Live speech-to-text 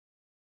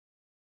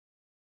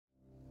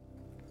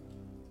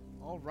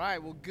All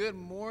right. Well, good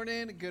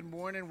morning. Good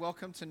morning.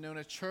 Welcome to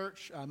Nona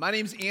Church. My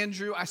name's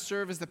Andrew. I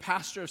serve as the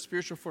pastor of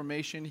spiritual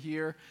formation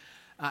here.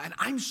 And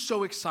I'm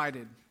so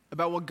excited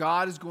about what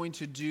God is going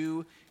to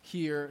do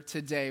here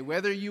today.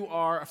 Whether you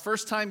are a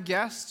first-time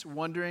guest,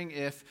 wondering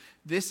if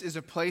this is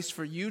a place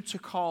for you to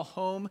call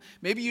home.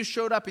 Maybe you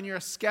showed up and you're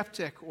a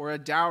skeptic or a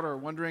doubter,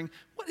 wondering,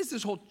 what is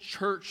this whole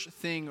church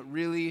thing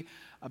really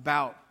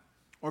about?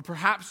 Or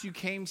perhaps you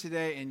came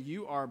today and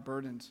you are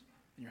burdened,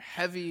 and you're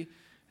heavy,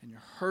 and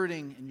you're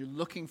hurting, and you're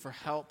looking for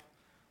help.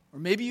 Or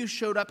maybe you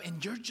showed up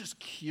and you're just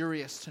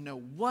curious to know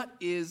what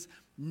is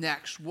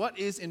next, what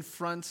is in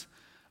front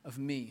of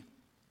me.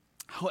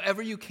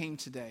 However you came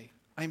today,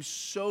 I am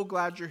so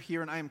glad you're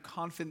here, and I am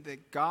confident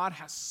that God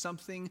has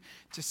something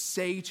to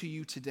say to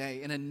you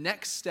today and a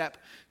next step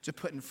to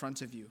put in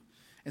front of you.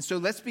 And so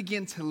let's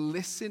begin to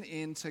listen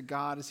in to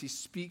God as he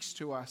speaks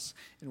to us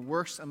and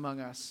works among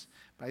us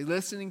by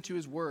listening to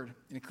his word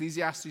in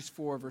Ecclesiastes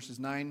 4, verses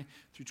 9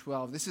 through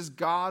 12. This is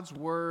God's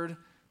word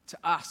to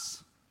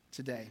us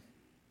today.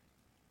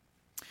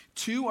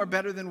 Two are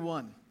better than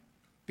one,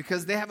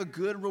 because they have a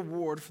good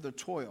reward for their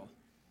toil.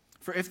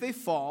 For if they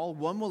fall,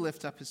 one will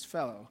lift up his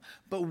fellow.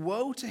 But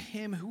woe to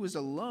him who is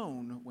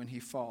alone when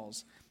he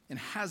falls, and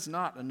has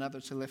not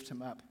another to lift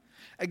him up.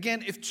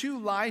 Again, if two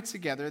lie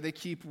together, they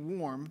keep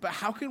warm, but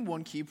how can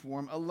one keep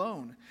warm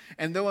alone?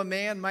 And though a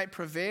man might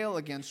prevail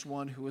against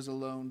one who is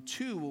alone,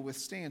 two will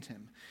withstand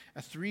him.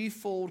 A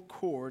threefold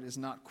cord is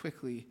not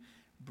quickly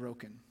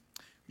broken.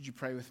 Would you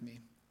pray with me?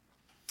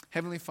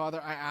 Heavenly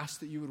Father, I ask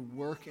that you would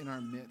work in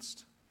our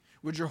midst.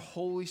 Would your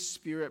Holy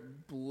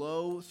Spirit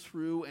blow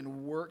through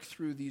and work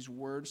through these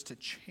words to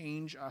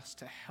change us,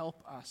 to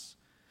help us.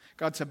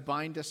 God, to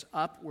bind us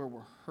up where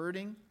we're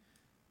hurting,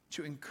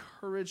 to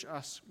encourage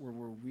us where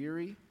we're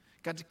weary,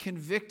 God, to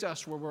convict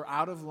us where we're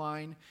out of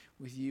line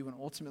with you, and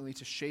ultimately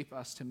to shape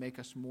us to make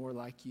us more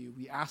like you.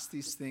 We ask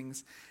these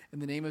things in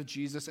the name of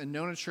Jesus, and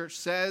Nona Church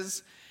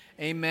says,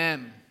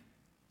 amen.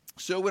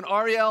 So when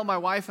Ariel, my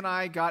wife, and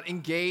I got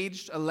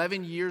engaged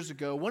 11 years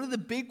ago, one of the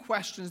big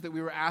questions that we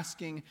were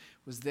asking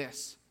was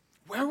this: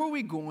 where were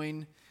we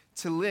going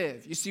to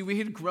live? You see, we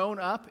had grown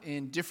up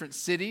in different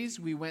cities.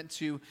 We went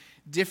to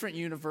different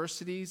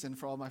universities, and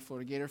for all my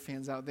Florida Gator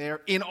fans out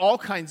there, in all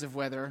kinds of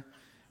weather,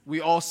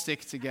 we all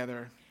stick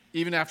together,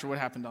 even after what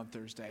happened on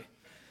Thursday.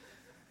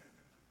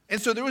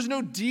 And so there was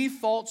no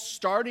default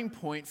starting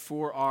point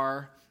for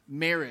our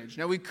marriage.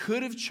 Now, we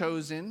could have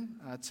chosen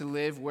to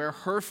live where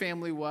her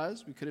family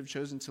was. We could have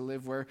chosen to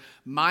live where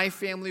my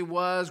family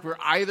was, where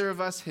either of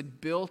us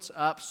had built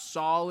up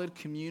solid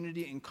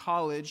community in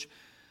college.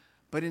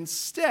 But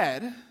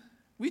instead,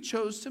 we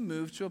chose to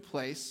move to a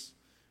place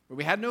where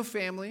we had no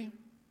family,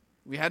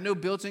 we had no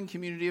built-in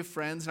community of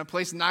friends, and a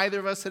place neither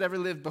of us had ever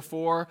lived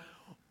before,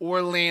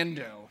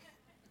 Orlando.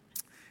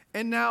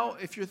 And now,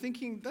 if you're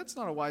thinking that's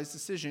not a wise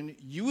decision,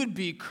 you would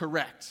be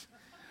correct.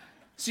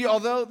 See,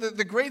 although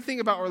the great thing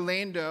about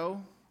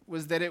Orlando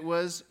was that it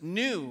was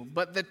new,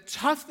 but the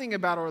tough thing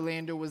about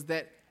Orlando was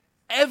that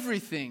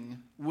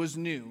everything was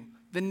new.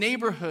 The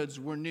neighborhoods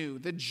were new.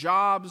 The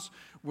jobs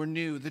were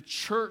new. The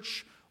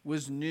church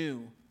was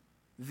new.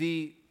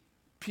 The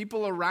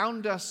people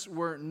around us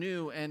were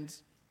new, and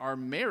our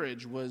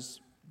marriage was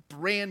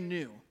brand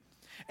new.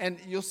 And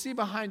you'll see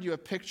behind you a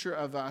picture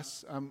of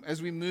us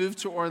as we moved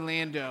to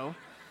Orlando.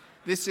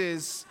 This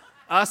is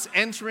us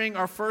entering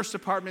our first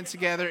apartment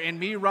together and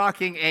me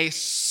rocking a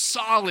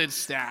solid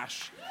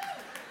stash.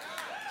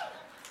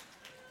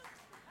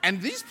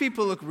 And these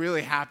people look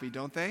really happy,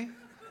 don't they?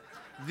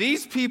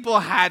 These people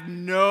had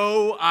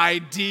no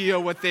idea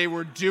what they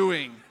were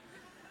doing.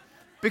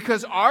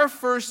 Because our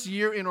first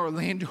year in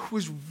Orlando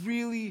was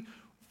really,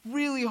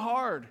 really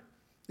hard.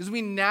 As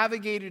we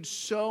navigated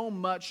so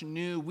much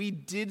new, we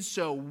did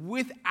so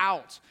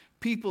without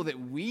people that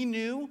we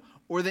knew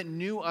or that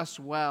knew us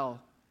well.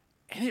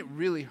 And it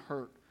really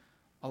hurt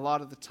a lot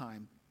of the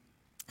time.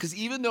 Because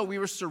even though we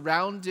were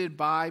surrounded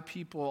by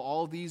people,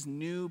 all these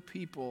new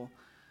people,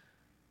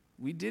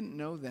 we didn't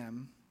know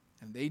them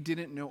and they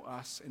didn't know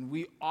us. And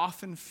we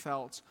often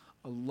felt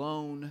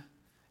alone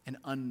and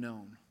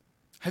unknown.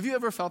 Have you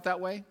ever felt that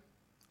way?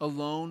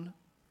 Alone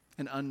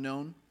and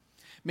unknown?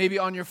 Maybe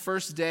on your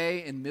first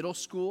day in middle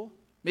school.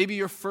 Maybe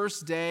your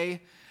first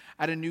day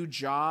at a new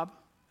job.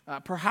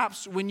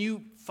 Perhaps when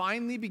you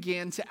finally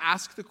began to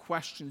ask the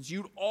questions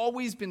you'd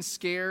always been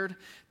scared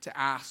to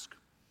ask.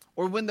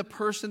 Or when the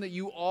person that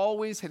you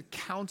always had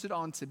counted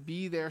on to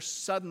be there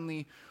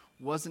suddenly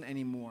wasn't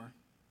anymore.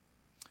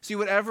 See,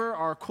 whatever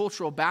our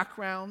cultural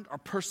background, our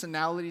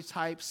personality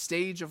type,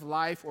 stage of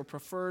life, or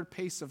preferred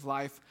pace of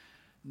life,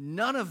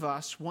 none of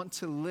us want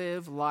to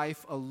live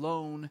life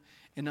alone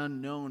and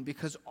unknown,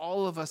 because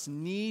all of us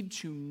need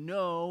to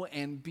know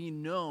and be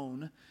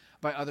known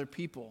by other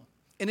people.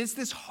 And it's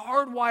this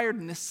hardwired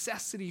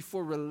necessity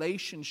for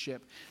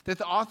relationship that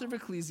the author of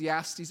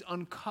Ecclesiastes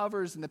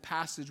uncovers in the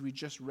passage we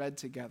just read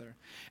together.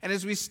 And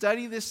as we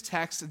study this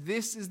text,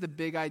 this is the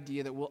big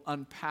idea that we'll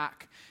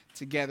unpack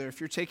together. If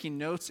you're taking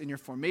notes in your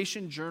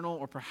formation journal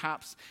or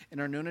perhaps in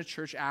our Nona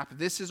Church app,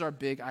 this is our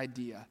big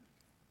idea.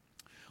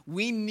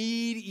 We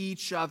need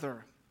each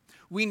other.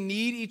 We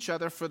need each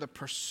other for the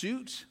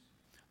pursuit,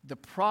 the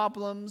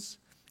problems,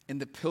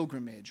 and the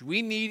pilgrimage.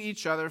 We need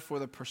each other for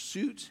the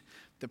pursuit,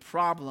 the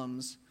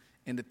problems,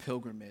 and the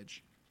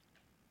pilgrimage.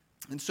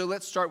 And so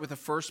let's start with the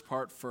first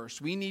part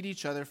first. We need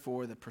each other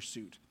for the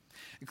pursuit.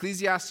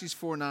 Ecclesiastes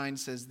 4:9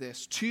 says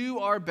this, "Two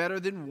are better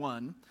than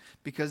one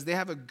because they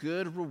have a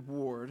good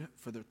reward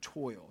for their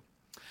toil."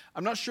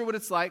 I'm not sure what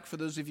it's like for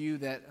those of you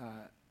that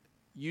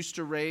used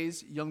to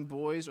raise young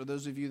boys or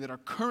those of you that are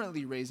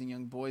currently raising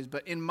young boys,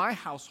 but in my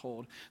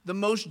household, the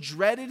most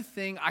dreaded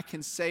thing I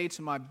can say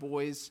to my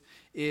boys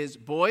is,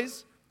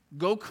 "Boys,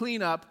 go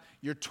clean up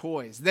your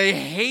toys." They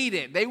hate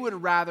it. They would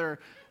rather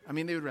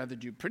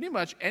do pretty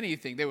much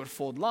anything. They would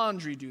fold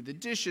laundry, do the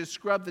dishes,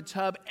 scrub the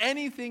tub,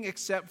 anything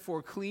except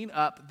for clean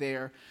up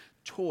their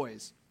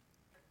toys.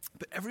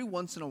 But every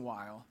once in a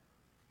while,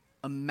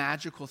 a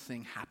magical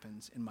thing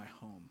happens in my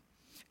home.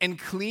 And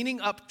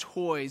cleaning up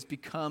toys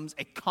becomes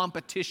a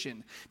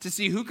competition to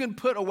see who can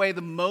put away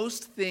the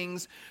most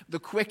things the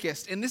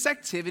quickest. And this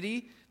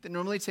activity that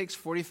normally takes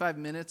 45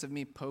 minutes of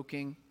me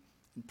poking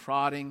and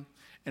prodding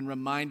and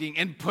reminding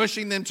and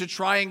pushing them to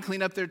try and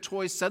clean up their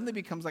toys suddenly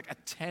becomes like a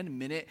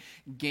 10-minute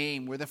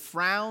game where the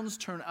frowns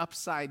turn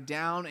upside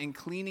down and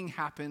cleaning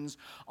happens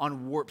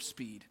on warp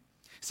speed.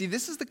 See,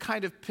 this is the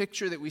kind of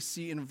picture that we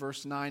see in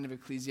verse 9 of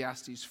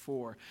Ecclesiastes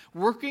 4.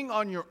 Working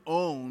on your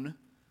own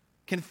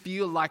can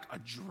feel like a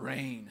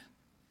drain,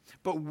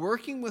 but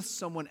working with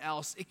someone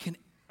else, it can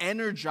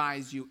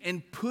energize you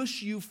and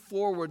push you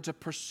forward to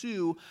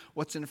pursue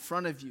what's in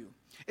front of you.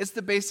 It's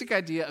the basic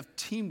idea of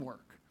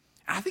teamwork.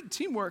 And I think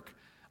teamwork,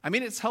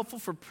 it's helpful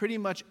for pretty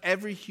much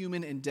every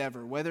human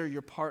endeavor, whether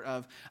you're part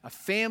of a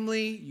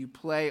family, you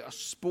play a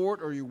sport,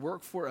 or you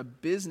work for a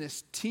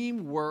business.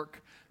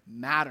 Teamwork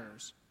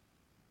matters.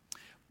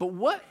 But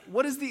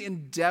what is the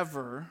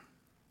endeavor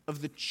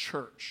of the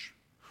church?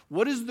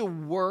 What is the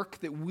work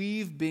that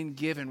we've been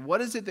given? What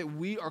is it that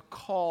we are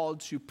called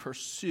to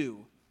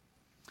pursue?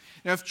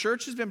 Now, if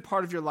church has been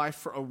part of your life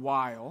for a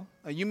while,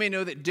 you may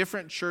know that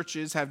different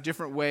churches have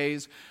different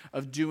ways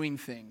of doing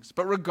things.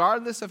 But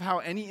regardless of how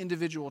any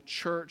individual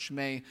church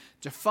may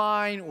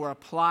define or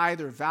apply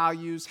their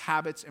values,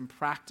 habits, and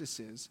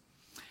practices,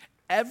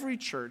 every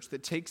church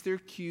that takes their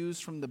cues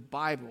from the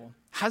Bible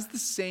has the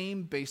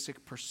same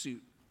basic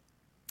pursuit.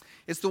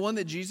 It's the one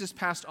that Jesus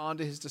passed on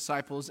to his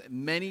disciples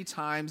many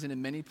times and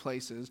in many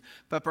places,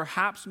 but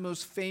perhaps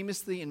most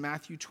famously in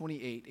Matthew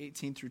 28,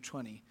 18 through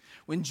 20,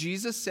 when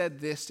Jesus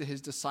said this to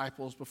his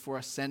disciples before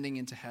ascending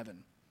into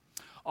heaven.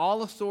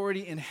 "All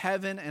authority in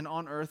heaven and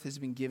on earth has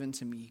been given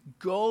to me.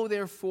 Go,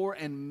 therefore,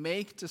 and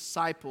make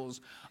disciples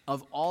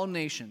of all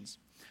nations,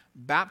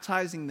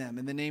 baptizing them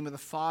in the name of the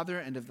Father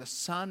and of the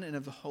Son and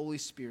of the Holy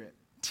Spirit,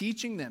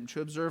 teaching them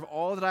to observe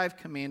all that I have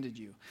commanded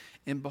you.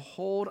 And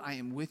behold, I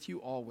am with you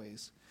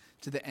always,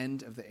 to the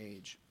end of the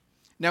age."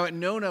 Now at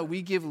Nona,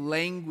 we give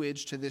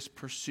language to this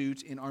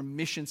pursuit in our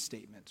mission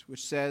statement,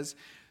 which says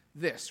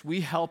this: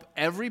 we help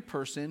every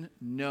person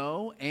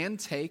know and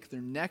take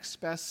their next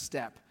best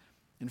step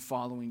in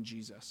following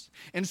Jesus.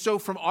 And so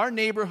from our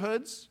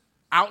neighborhoods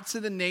out to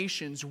the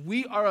nations,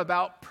 we are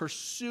about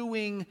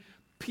pursuing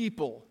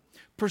people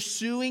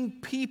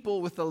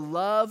with the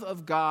love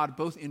of God,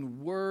 both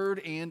in word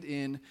and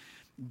in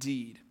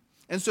deed.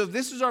 And so if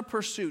this is our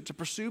pursuit, to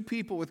pursue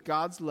people with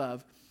God's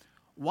love,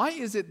 why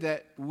is it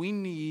that we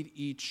need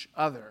each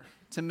other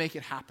to make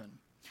it happen?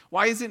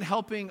 Why isn't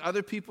helping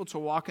other people to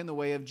walk in the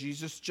way of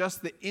Jesus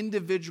just the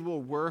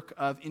individual work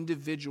of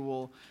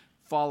individual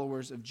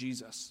followers of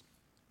Jesus?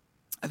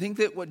 I think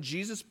that what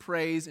Jesus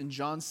prays in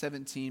John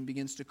 17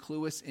 begins to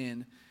clue us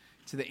in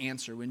to the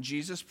answer when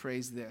Jesus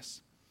prays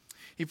this.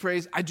 He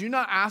prays, "I do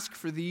not ask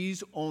for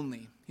these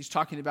only." He's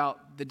talking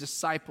about the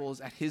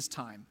disciples at his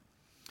time.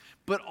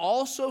 "But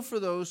also for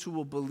those who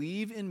will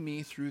believe in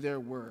me through their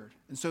word."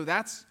 And so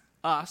that's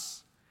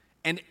us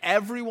and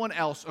everyone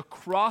else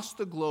across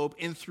the globe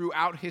and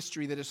throughout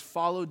history that has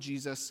followed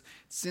Jesus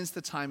since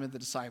the time of the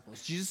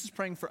disciples. Jesus is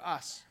praying for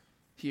us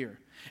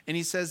here. And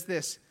he says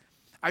this,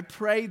 "I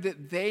pray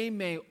that they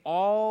may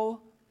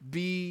all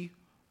be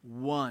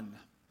one.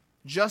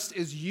 Just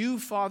as you,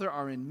 Father,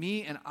 are in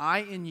me and I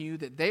in you,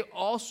 that they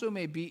also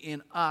may be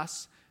in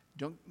us,"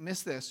 don't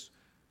miss this,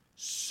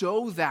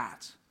 "so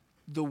that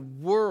the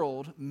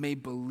world may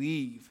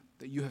believe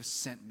that you have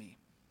sent me."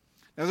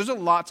 Now, there's a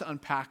lot to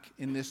unpack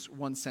in this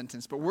one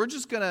sentence, but we're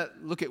just going to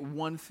look at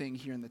one thing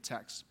here in the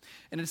text.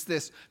 And it's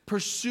this: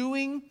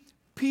 pursuing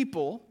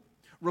people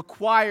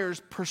requires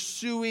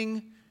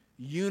pursuing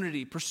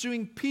unity.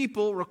 Pursuing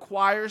people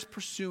requires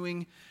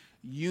pursuing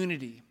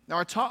unity. Now,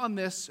 I taught on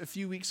this a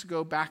few weeks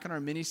ago back in our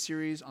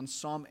mini-series on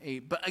Psalm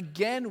 8, but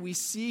again, we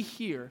see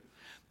here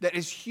that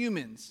as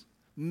humans,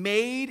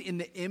 made in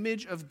the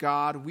image of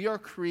God, we are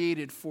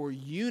created for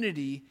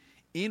unity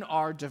in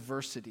our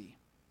diversity.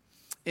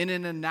 In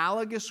an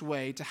analogous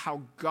way to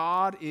how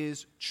God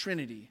is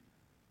Trinity.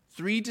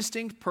 Three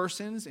distinct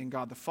persons in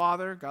God the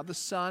Father, God the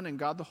Son, and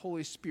God the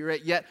Holy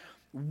Spirit, yet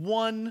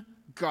one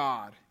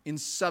God in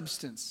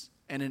substance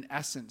and in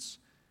essence.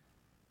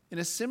 in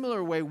a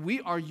similar way,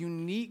 we are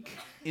unique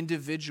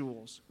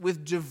individuals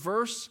with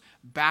diverse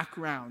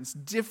backgrounds,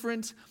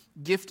 different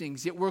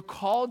giftings, yet we're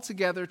called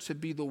together to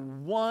be the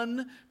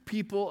one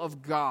people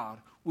of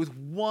God with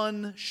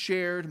one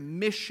shared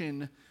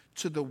mission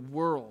to the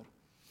world.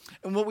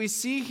 And what we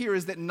see here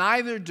is that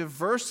neither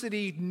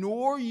diversity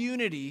nor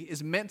unity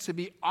is meant to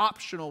be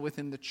optional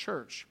within the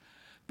church,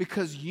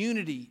 because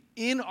unity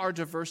in our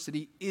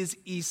diversity is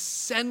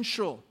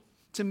essential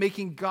to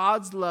making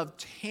God's love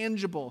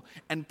tangible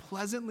and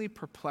pleasantly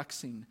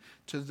perplexing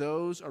to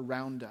those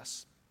around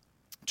us,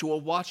 to a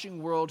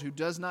watching world who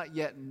does not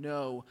yet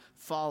know,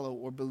 follow,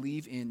 or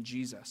believe in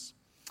Jesus.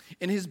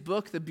 In his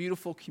book, The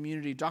Beautiful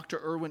Community,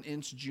 Dr. Erwin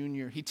Ince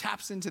Jr., he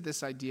taps into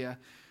this idea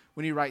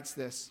when he writes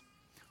this: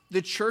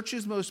 the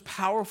church's most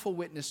powerful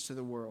witness to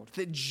the world,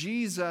 that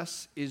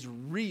Jesus is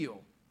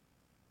real,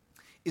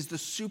 is the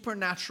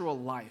supernatural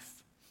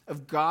life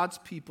of God's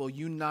people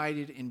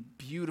united in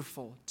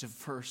beautiful,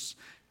 diverse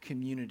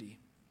community.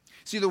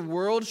 See, the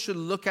world should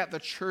look at the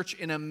church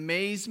in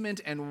amazement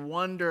and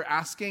wonder,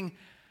 asking,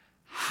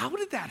 how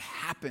did that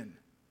happen?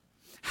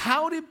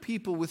 How did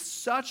people with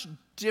such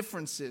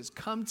differences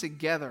come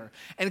together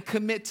and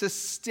commit to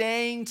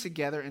staying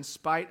together in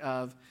spite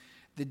of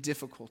the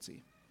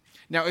difficulty?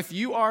 Now, if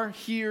you are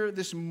here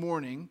this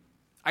morning,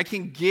 I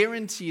can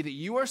guarantee that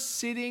you are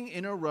sitting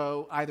in a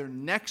row either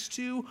next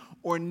to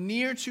or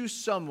near to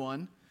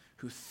someone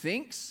who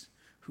thinks,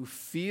 who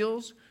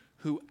feels,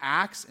 who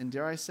acts, and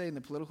dare I say in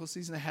the political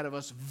season ahead of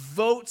us,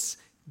 votes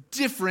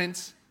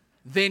different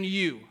than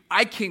you.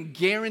 I can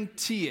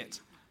guarantee it.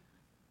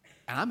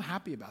 And I'm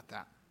happy about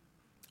that.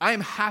 I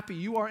am happy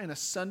you are in a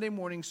Sunday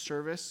morning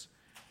service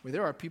where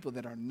there are people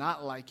that are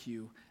not like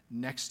you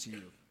next to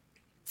you.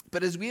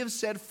 But as we have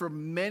said for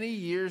many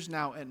years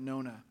now at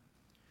Nona,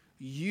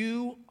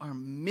 you are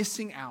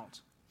missing out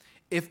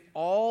if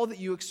all that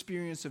you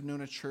experience of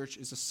Nona Church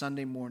is a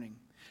Sunday morning,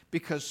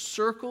 because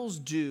circles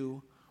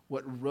do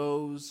what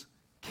rows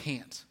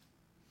can't.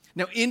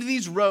 Now, in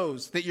these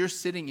rows that you're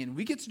sitting in,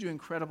 we get to do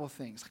incredible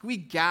things. Like we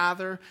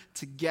gather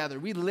together.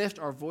 We lift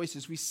our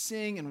voices. We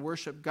sing and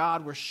worship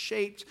God. We're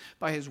shaped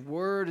by his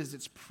word as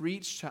it's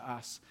preached to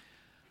us.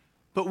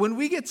 But when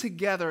we get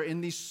together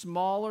in these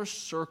smaller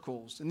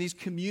circles, in these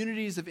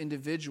communities of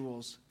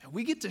individuals,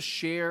 we get to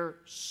share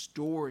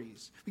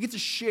stories. We get to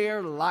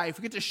share life.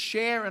 We get to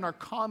share in our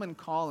common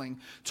calling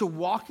to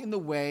walk in the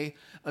way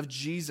of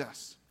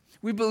Jesus.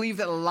 We believe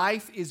that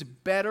life is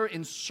better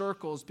in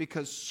circles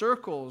because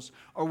circles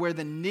are where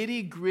the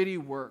nitty-gritty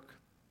work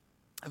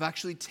of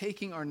actually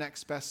taking our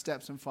next best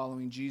steps and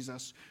following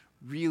Jesus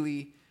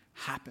really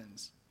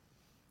happens.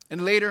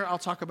 And later I'll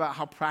talk about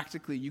how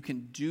practically you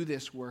can do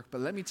this work,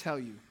 but let me tell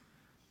you,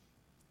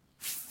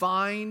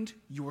 find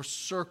your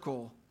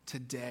circle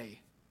today.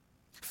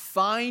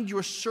 Find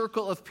your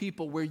circle of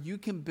people where you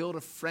can build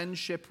a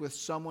friendship with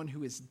someone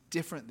who is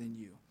different than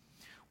you.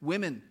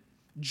 Women,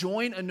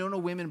 join a Nona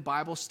Women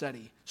Bible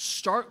study.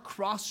 Start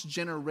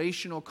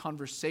cross-generational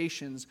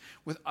conversations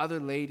with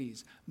other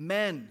ladies.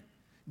 Men,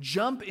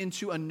 jump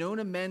into a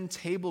Nona Men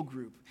table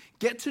group.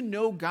 Get to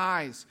know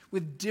guys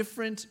with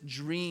different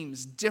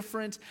dreams,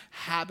 different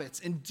habits,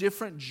 and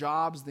different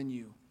jobs than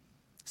you.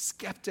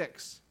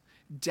 Skeptics,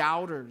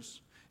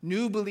 doubters,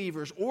 new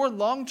believers, or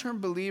long-term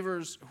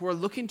believers who are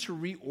looking to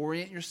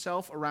reorient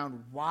yourself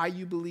around why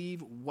you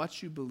believe,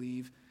 what you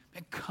believe,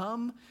 and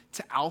come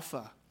to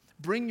Alpha.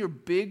 Bring your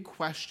big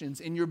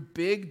questions and your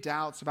big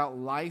doubts about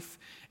life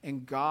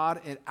and God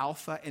at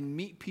Alpha and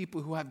meet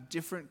people who have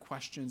different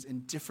questions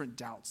and different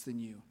doubts than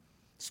you.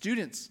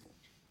 Students,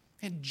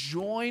 and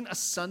join a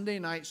Sunday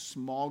night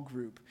small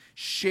group.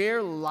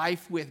 Share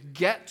life with,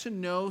 get to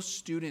know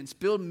students,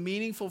 build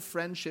meaningful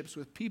friendships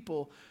with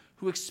people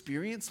who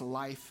experience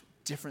life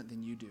different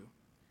than you do.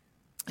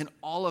 And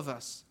all of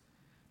us,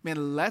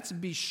 man, let's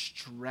be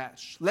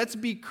stretched. Let's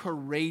be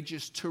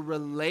courageous to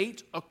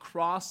relate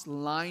across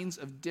lines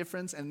of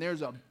difference, and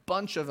there's a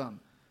bunch of them.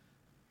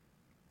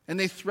 And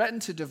they threaten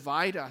to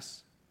divide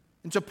us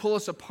and to pull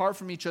us apart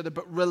from each other,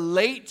 but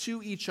relate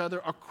to each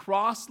other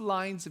across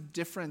lines of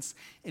difference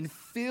and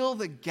fill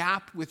the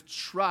gap with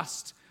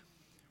trust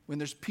when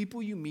there's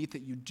people you meet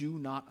that you do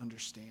not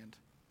understand.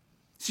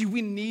 See,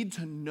 we need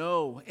to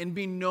know and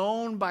be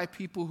known by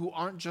people who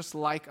aren't just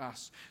like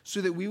us so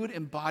that we would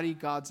embody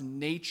God's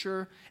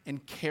nature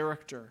and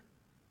character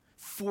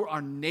for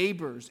our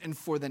neighbors and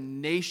for the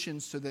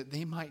nations so that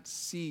they might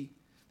see,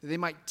 that they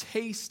might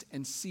taste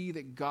and see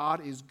that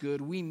God is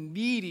good. We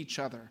need each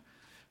other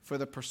for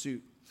the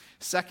pursuit.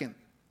 Second,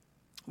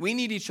 we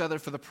need each other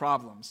for the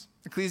problems.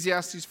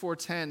 Ecclesiastes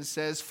 4:10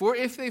 says, "For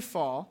if they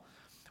fall,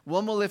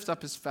 one will lift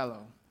up his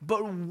fellow.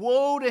 But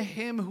woe to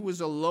him who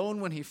is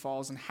alone when he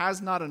falls and has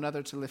not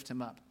another to lift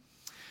him up."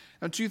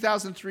 Now, in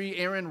 2003,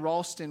 Aaron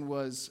Ralston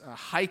was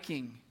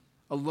hiking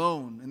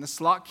alone in the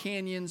Slot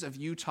Canyons of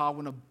Utah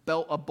when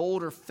a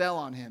boulder fell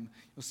on him.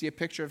 You'll see a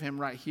picture of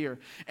him right here.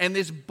 And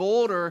this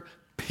boulder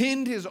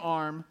pinned his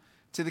arm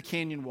to the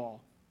canyon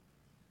wall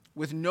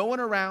with no one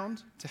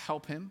around to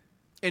help him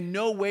and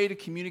no way to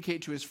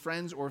communicate to his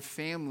friends or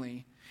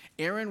family.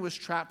 Aaron was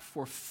trapped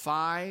for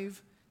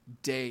 5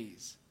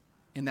 days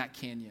in that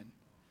canyon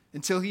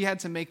until he had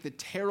to make the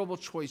terrible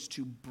choice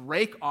to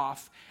break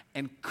off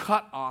and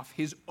cut off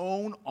his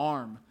own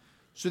arm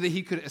so that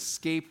he could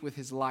escape with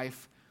his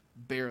life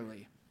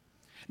barely.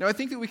 Now, I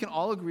think that we can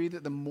all agree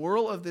that the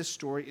moral of this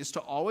story is to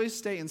always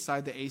stay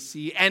inside the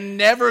AC and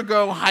never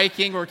go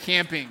hiking or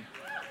camping.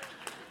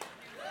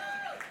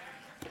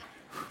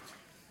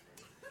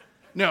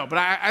 No, but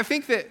I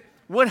think that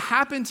what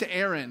happened to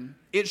Aaron,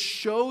 it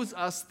shows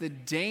us the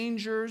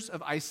dangers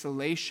of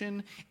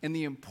isolation and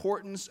the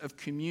importance of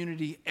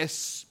community,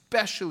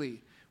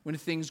 especially when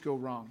things go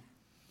wrong.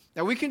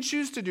 Now, we can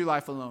choose to do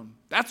life alone.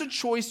 That's a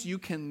choice you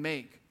can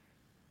make.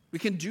 We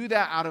can do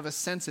that out of a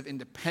sense of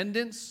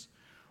independence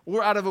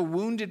or out of a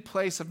wounded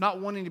place of not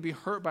wanting to be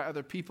hurt by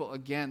other people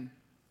again.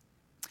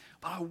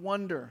 But I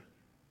wonder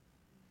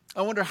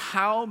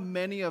how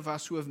many of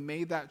us who have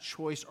made that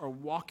choice are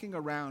walking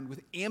around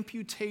with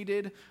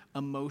amputated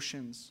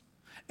emotions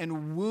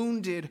and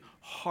wounded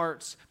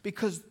hearts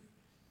because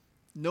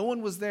no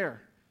one was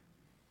there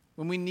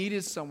when we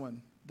needed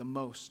someone the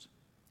most.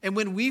 And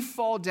when we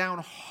fall down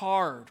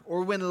hard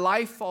or when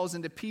life falls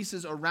into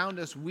pieces around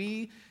us,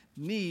 we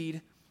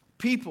need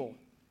people.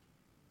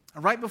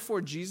 Right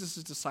before Jesus'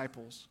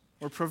 disciples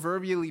were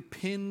proverbially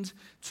pinned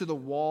to the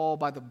wall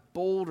by the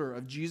boulder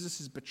of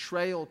Jesus'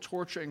 betrayal,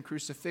 torture, and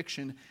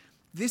crucifixion,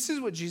 this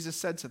is what Jesus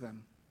said to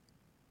them.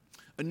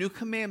 A new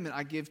commandment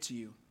I give to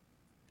you,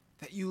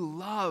 that you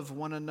love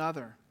one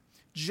another.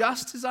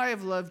 Just as I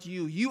have loved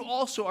you, you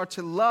also are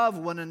to love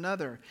one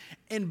another.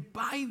 And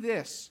by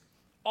this,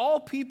 all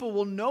people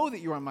will know that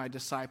you are my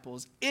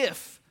disciples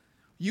if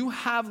you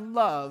have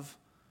love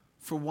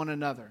for one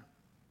another.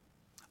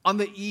 On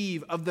the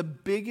eve of the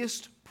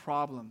biggest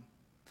problem,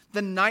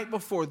 the night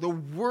before, the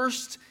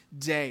worst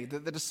day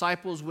that the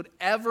disciples would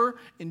ever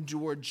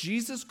endure,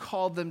 Jesus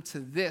called them to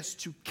this,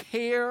 to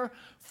care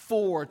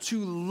for,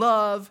 to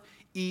love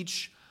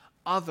each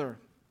other.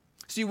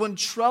 See, when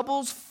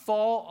troubles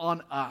fall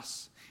on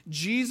us,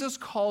 Jesus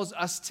calls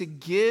us to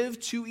give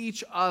to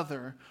each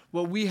other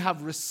what we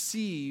have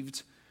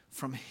received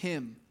from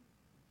him.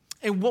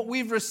 And what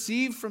we've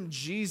received from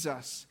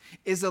Jesus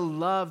is a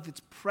love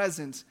that's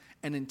present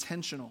and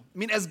intentional. I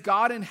mean, as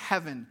God in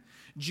heaven,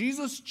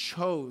 Jesus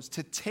chose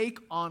to take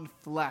on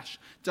flesh,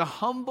 to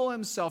humble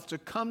himself, to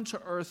come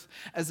to earth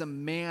as a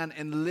man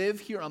and live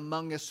here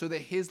among us so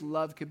that his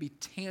love could be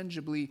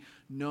tangibly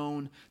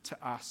known to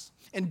us.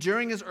 And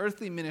during his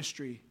earthly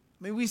ministry,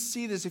 I mean, we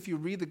see this if you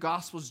read the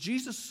Gospels,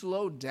 Jesus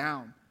slowed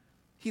down.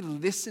 He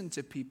listened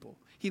to people.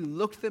 He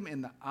looked them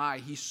in the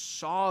eye. He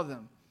saw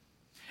them.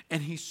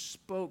 And he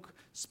spoke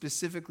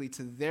specifically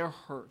to their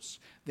hurts,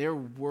 their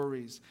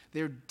worries,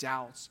 their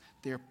doubts,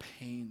 their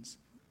pains.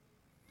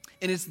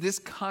 And it's this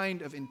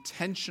kind of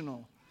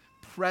intentional,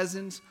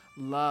 present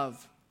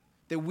love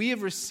that we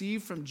have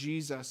received from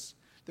Jesus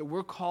that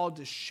we're called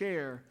to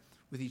share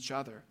with each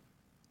other.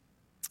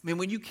 I mean,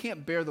 when you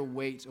can't bear the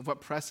weight of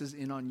what presses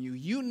in on you,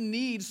 you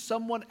need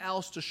someone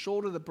else to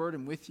shoulder the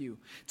burden with you,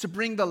 to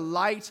bring the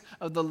light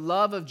of the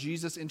love of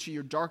Jesus into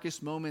your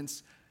darkest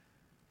moments.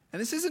 And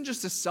this isn't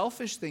just a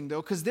selfish thing,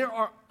 though, because there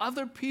are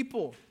other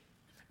people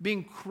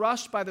being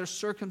crushed by their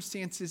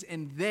circumstances,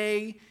 and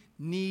they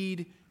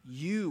need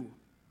you.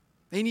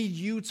 They need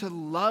you to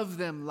love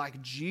them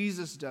like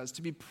Jesus does,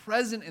 to be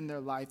present in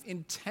their life,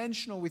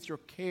 intentional with your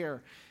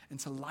care, and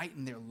to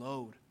lighten their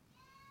load.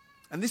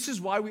 And this is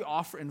why we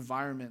offer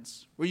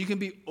environments where you can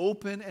be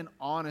open and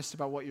honest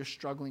about what you're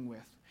struggling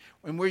with,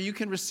 and where you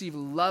can receive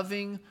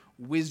loving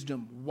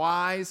wisdom,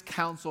 wise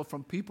counsel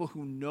from people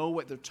who know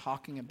what they're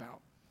talking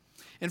about.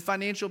 In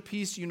Financial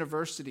Peace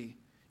University,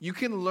 you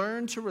can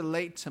learn to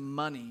relate to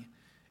money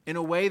in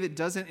a way that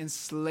doesn't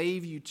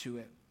enslave you to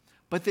it,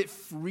 but that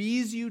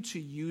frees you to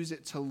use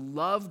it to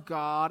love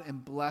God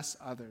and bless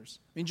others.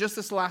 I mean, just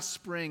this last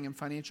spring in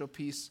Financial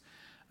Peace,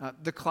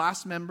 the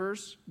class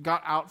members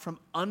got out from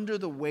under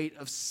the weight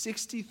of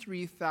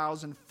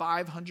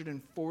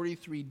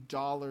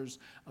 $63,543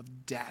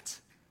 of debt.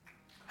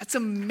 That's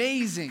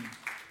amazing.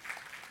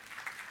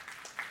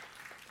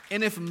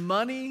 And if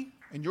money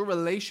and your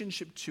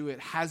relationship to it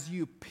has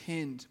you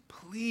pinned,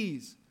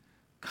 please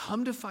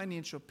come to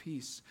Financial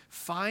Peace.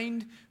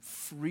 Find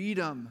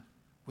freedom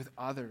with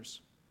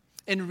others.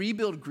 In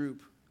Rebuild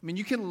Group, I mean,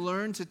 you can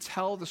learn to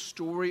tell the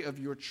story of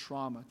your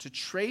trauma, to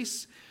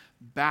trace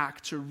back,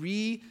 to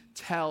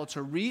retell,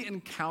 to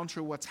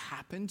re-encounter what's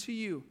happened to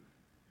you,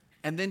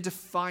 and then to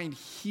find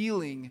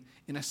healing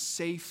in a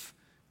safe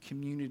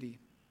community.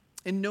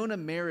 In Nona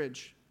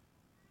Marriage,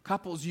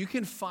 couples, you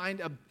can find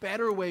a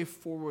better way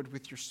forward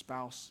with your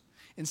spouse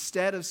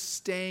instead of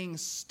staying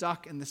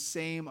stuck in the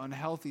same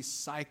unhealthy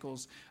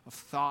cycles of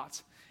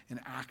thought and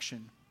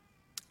action.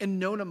 And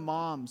Nona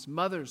moms,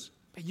 mothers,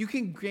 you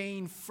can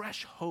gain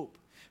fresh hope,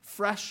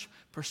 fresh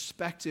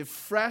perspective,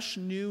 fresh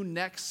new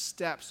next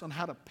steps on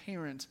how to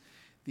parent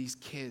these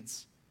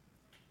kids.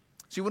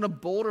 See, when a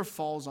boulder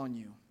falls on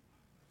you,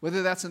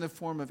 whether that's in the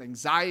form of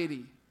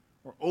anxiety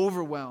or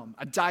overwhelm,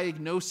 a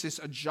diagnosis,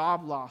 a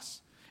job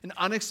loss, an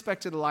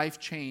unexpected life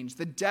change,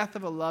 the death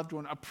of a loved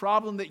one, a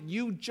problem that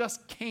you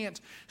just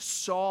can't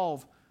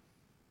solve,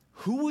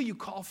 who will you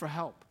call for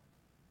help?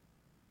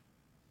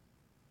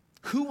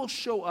 Who will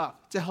show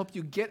up to help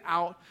you get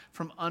out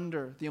from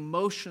under the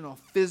emotional,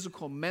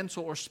 physical,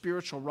 mental, or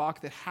spiritual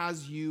rock that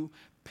has you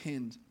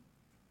pinned?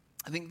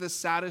 I think the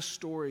saddest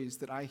stories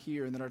that I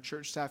hear and that our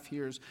church staff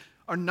hears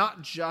are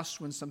not just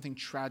when something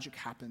tragic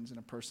happens in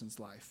a person's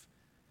life,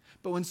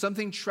 but when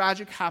something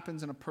tragic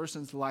happens in a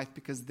person's life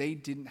because they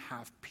didn't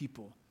have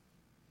people.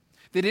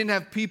 They didn't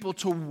have people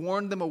to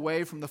warn them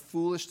away from the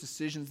foolish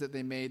decisions that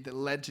they made that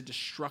led to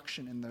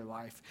destruction in their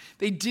life.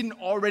 They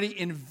didn't already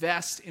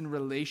invest in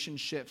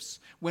relationships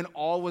when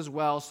all was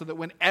well, so that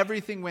when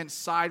everything went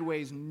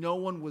sideways, no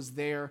one was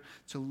there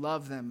to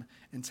love them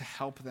and to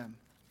help them.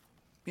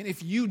 And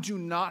if you do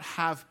not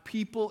have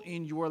people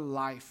in your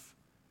life,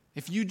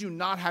 if you do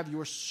not have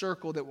your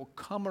circle that will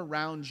come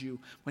around you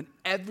when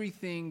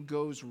everything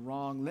goes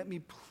wrong, let me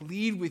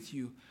plead with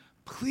you,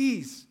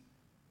 please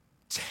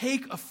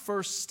take a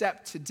first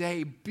step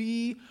today.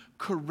 Be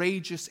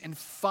courageous and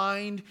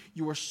find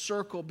your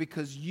circle,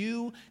 because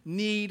you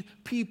need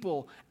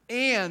people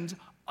and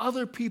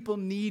other people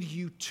need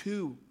you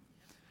too,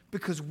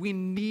 because we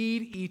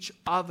need each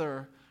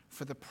other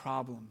for the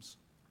problems.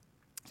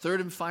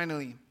 Third and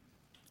finally,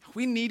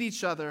 we need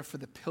each other for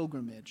the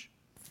pilgrimage.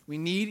 We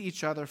need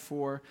each other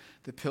for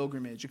the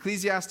pilgrimage.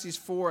 Ecclesiastes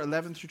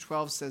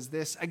 4:11-12 says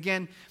this,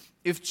 "Again,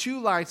 if two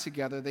lie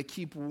together, they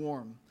keep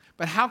warm.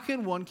 But how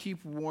can one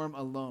keep warm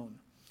alone?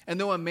 And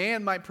though a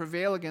man might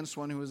prevail against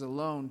one who is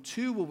alone,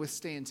 two will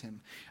withstand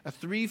him. A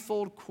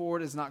threefold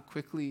cord is not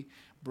quickly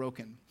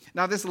broken."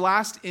 Now, this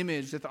last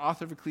image that the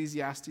author of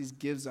Ecclesiastes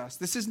gives us,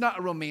 this is not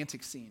a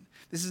romantic scene.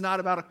 This is not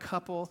about a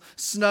couple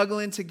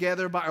snuggling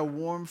together by a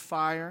warm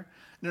fire.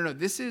 No,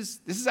 this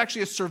is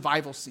actually a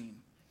survival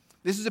scene.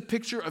 This is a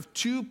picture of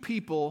two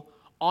people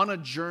on a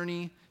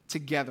journey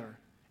together.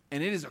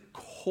 And it is a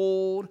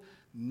cold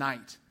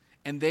night.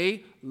 And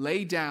they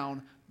lay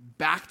down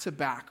back to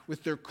back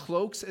with their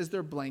cloaks as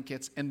their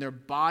blankets, and their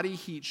body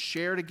heat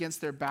shared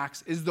against their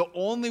backs is the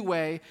only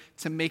way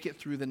to make it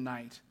through the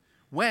night.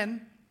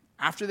 When,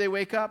 after they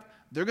wake up,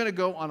 they're going to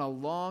go on a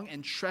long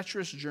and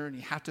treacherous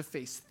journey, have to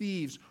face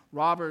thieves,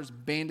 robbers,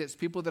 bandits,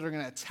 people that are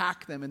going to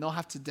attack them, and they'll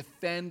have to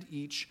defend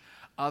each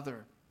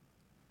other.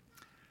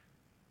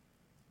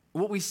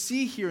 What we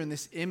see here in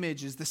this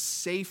image is the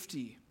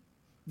safety,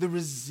 the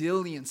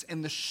resilience,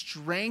 and the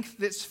strength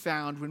that's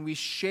found when we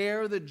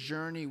share the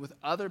journey with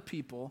other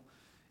people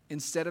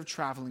instead of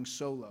traveling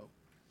solo.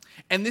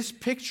 And this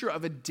picture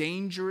of a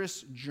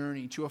dangerous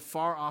journey to a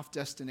far-off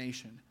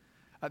destination,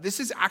 this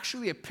is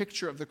actually a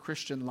picture of the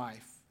Christian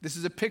life. This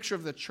is a picture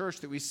of the church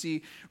that we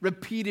see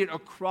repeated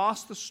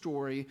across the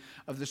story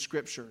of the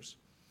Scriptures.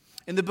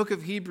 In the book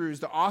of Hebrews,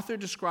 the author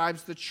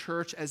describes the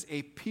church as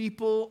a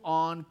people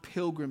on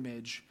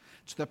pilgrimage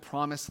to the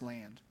promised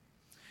land.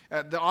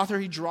 The author,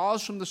 he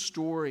draws from the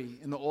story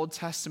in the Old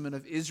Testament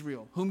of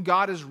Israel, whom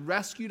God has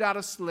rescued out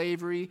of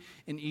slavery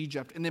in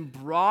Egypt and then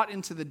brought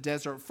into the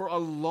desert for a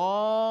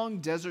long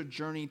desert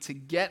journey to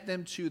get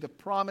them to the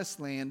promised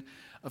land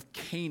of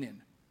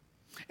Canaan.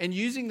 And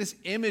using this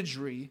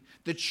imagery,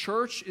 the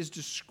church is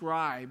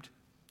described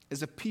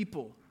as a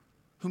people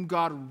whom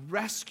God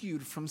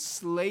rescued from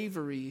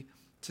slavery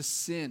to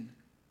sin,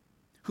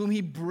 whom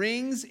he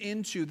brings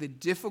into the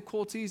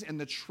difficulties and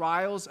the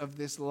trials of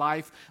this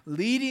life,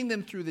 leading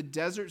them through the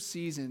desert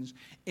seasons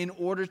in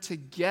order to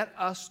get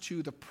us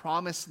to the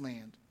promised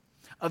land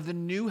of the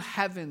new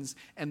heavens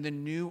and the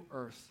new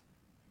earth.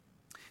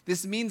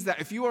 This means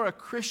that if you are a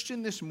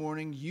Christian this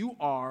morning, you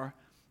are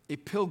a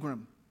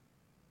pilgrim.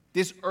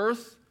 This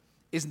earth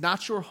is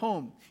not your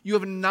home. You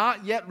have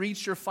not yet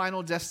reached your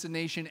final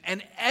destination,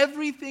 and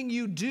everything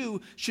you do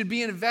should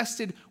be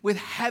invested with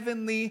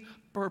heavenly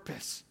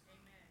purpose.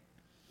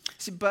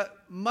 See, but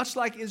much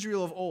like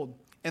Israel of old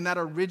in that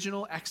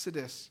original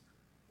Exodus,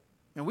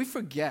 and we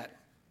forget.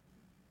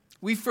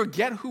 We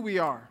forget who we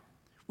are.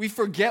 We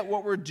forget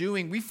what we're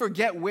doing. We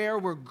forget where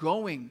we're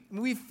going.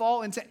 And we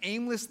fall into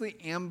aimlessly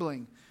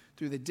ambling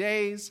through the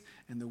days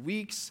and the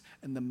weeks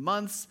and the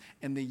months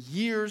and the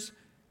years.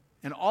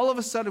 And all of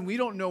a sudden, we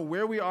don't know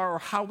where we are or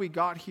how we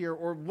got here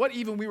or what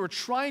even we were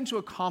trying to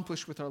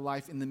accomplish with our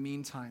life in the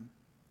meantime.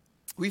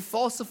 We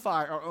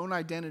falsify our own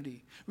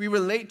identity. We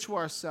relate to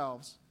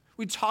ourselves.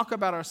 We talk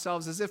about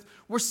ourselves as if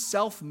we're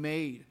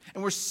self-made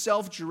and we're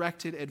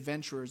self-directed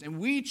adventurers, and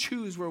we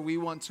choose where we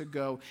want to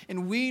go,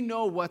 and we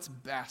know what's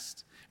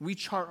best. We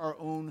chart our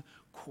own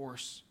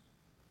course.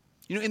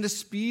 You know, in the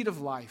speed of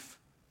life,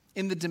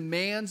 in the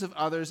demands of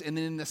others, and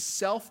in the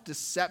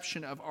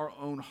self-deception of our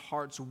own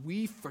hearts,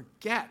 we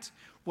forget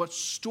what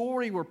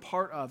story we're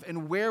part of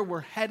and where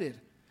we're headed.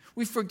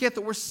 We forget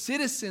that we're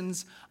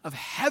citizens of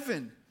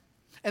heaven,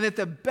 and that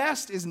the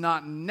best is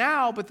not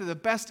now, but that the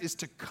best is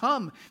to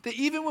come. That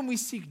even when we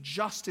seek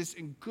justice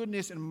and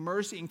goodness and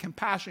mercy and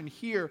compassion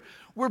here,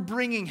 we're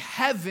bringing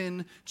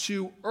heaven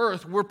to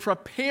earth. We're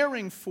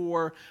preparing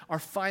for our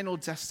final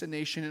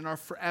destination and our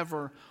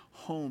forever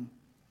home.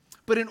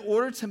 But in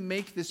order to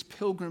make this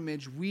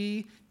pilgrimage,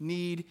 we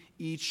need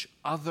each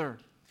other.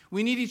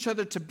 We need each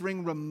other to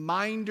bring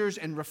reminders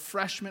and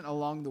refreshment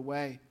along the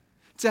way,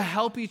 to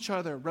help each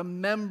other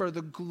remember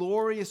the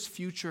glorious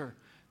future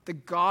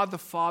that God the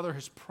Father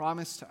has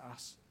promised to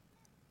us,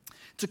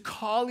 to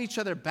call each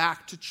other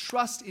back, to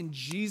trust in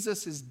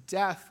Jesus'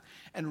 death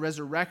and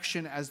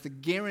resurrection as the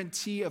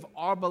guarantee of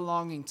our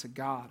belonging to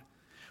God.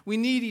 We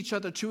need each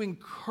other to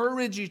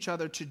encourage each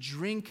other to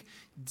drink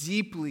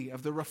deeply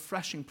of the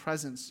refreshing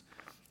presence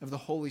of the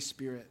Holy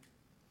Spirit.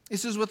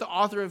 This is what the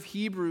author of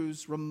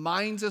Hebrews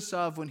reminds us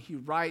of when he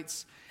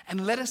writes,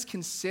 "And let us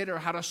consider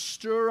how to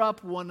stir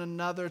up one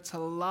another to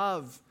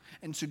love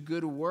and to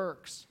good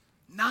works,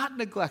 not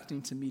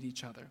neglecting to meet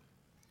each other,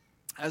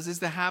 as is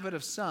the habit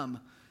of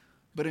some,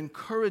 but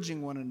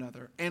encouraging one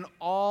another, and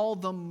all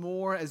the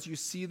more as you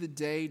see the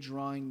day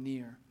drawing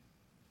near."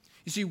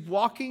 You see,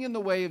 walking in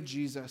the way of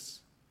Jesus,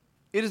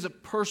 it is a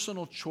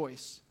personal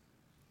choice,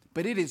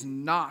 but it is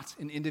not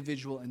an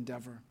individual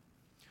endeavor.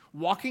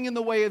 Walking in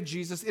the way of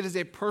Jesus, it is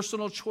a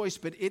personal choice,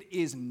 but it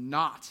is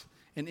not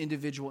an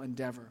individual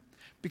endeavor.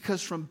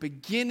 Because from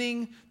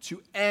beginning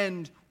to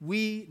end,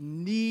 we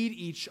need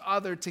each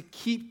other to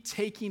keep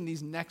taking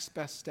these next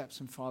best steps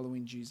in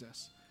following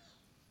Jesus.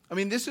 I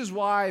mean, this is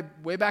why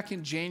way back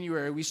in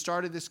January, we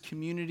started this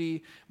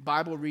community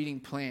Bible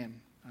reading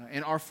plan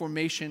in our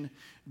formation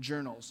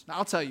journals. Now,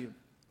 I'll tell you,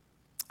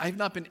 I have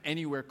not been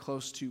anywhere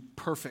close to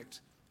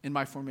perfect in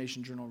my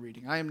formation journal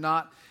reading. I am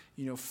not,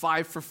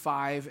 5 for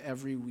 5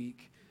 every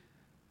week.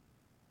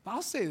 But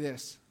I'll say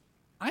this.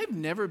 I have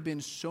never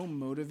been so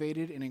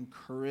motivated and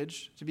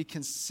encouraged to be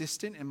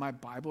consistent in my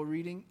Bible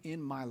reading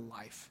in my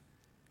life.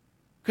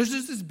 Because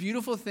there's this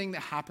beautiful thing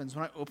that happens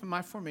when I open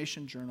my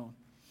formation journal.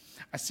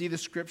 I see the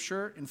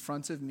scripture in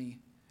front of me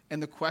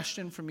and the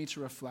question for me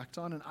to reflect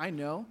on, and I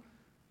know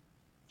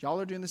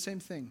y'all are doing the same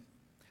thing.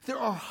 There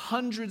are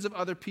hundreds of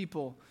other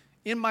people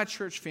in my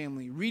church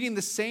family reading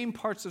the same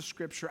parts of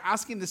Scripture,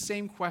 asking the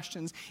same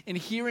questions, and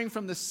hearing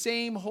from the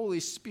same Holy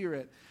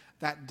Spirit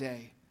that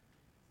day.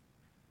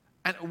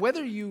 And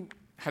whether you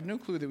had no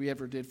clue that we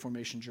ever did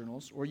formation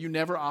journals, or you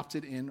never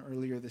opted in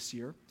earlier this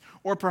year,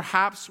 or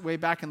perhaps way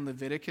back in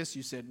Leviticus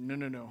you said,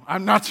 no,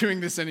 I'm not doing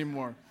this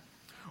anymore.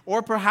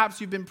 Or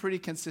perhaps you've been pretty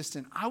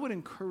consistent. I would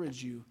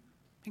encourage you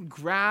to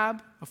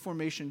grab a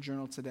formation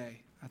journal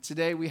today.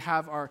 Today we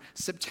have our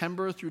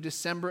September through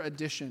December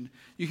edition.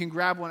 You can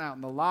grab one out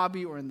in the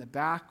lobby or in the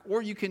back,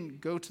 or you can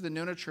go to the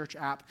Nona Church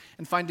app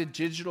and find a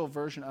digital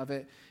version of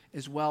it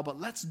as well. But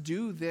let's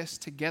do this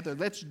together.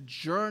 Let's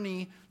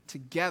journey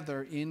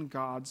together in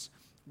God's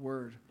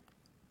Word.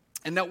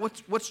 And now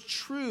what's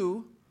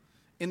true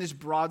in this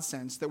broad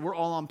sense, that we're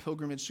all on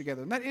pilgrimage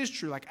together, and that is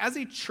true. Like as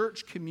a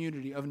church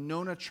community of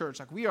Nona Church,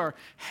 like we are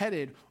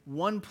headed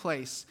one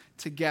place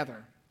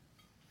together.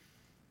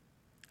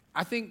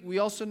 I think we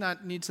also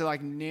need to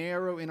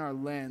narrow in our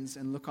lens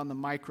and look on the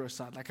micro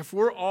side. Like if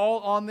we're all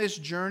on this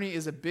journey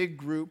as a big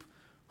group,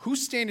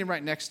 who's standing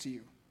right next to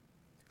you?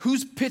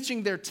 Who's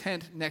pitching their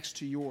tent next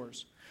to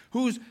yours?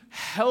 Who's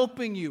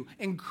helping you,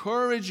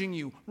 encouraging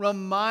you,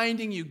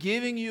 reminding you,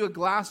 giving you a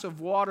glass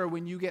of water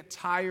when you get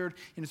tired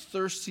and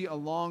thirsty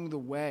along the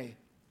way?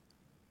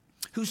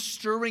 Who's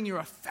stirring your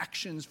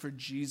affections for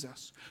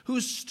Jesus?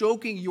 Who's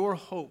stoking your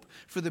hope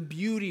for the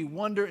beauty,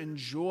 wonder, and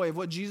joy of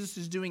what Jesus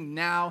is doing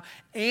now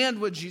and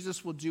what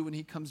Jesus will do when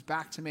he comes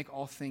back to make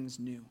all things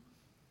new?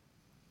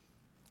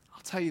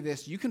 I'll tell you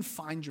this, you can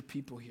find your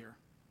people here.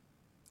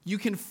 You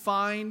can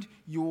find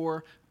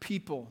your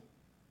people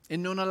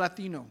in Nona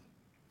Latino.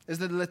 As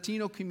the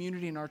Latino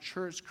community in our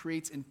church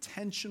creates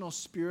intentional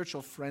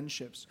spiritual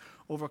friendships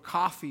over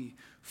coffee,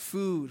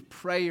 food,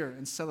 prayer,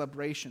 and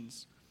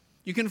celebrations.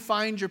 You can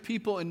find your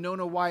people in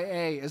Nona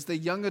YA as the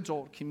young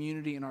adult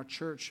community in our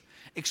church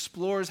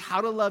explores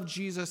how to love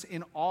Jesus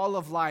in all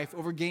of life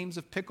over games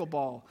of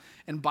pickleball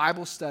and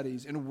Bible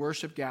studies and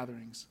worship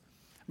gatherings.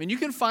 I mean, you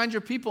can find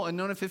your people in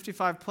Nona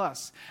 55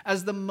 Plus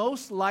as the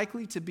most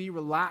likely to be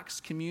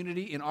relaxed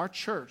community in our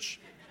church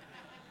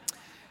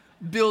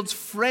builds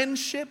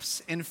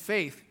friendships and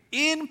faith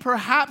in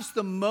perhaps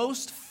the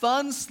most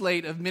fun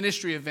slate of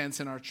ministry events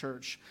in our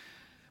church,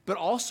 but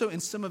also in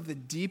some of the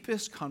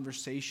deepest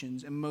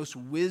conversations and most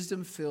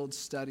wisdom-filled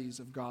studies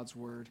of God's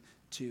Word,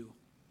 too.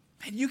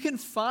 And you can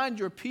find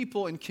your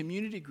people in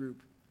community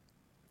group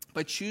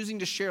by choosing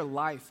to share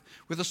life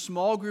with a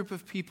small group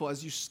of people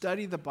as you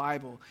study the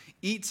Bible,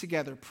 eat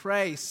together,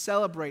 pray,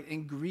 celebrate,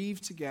 and grieve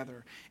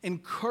together,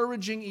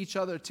 encouraging each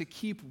other to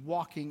keep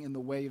walking in the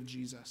way of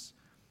Jesus.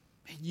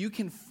 You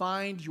can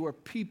find your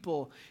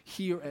people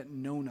here at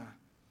Nona.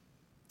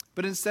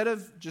 But instead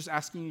of just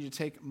asking you to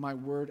take my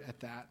word at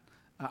that,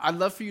 I'd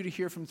love for you to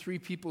hear from 3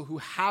 people who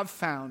have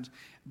found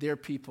their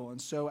people. And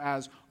so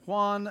as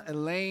Juan,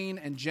 Elaine,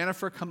 and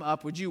Jennifer come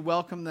up, would you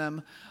welcome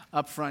them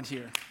up front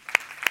here?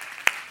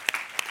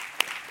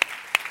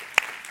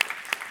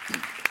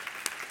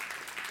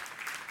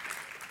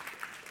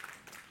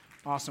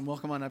 Awesome.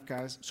 Welcome on up,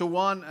 guys. So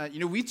Juan,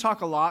 we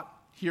talk a lot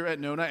here at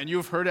Nona, and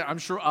you've heard it, I'm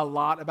sure, a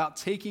lot about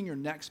taking your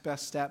next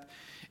best step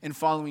in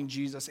following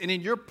Jesus. And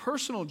in your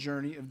personal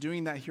journey of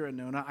doing that here at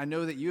Nona, I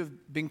know that you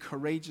have been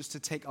courageous to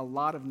take a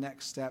lot of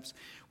next steps.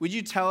 Would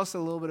you tell us a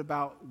little bit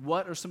about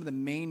what are some of the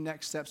main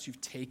next steps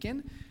you've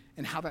taken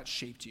and how that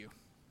shaped you?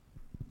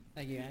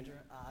 Thank you, Andrew.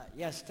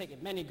 Yes,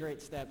 taken many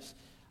great steps.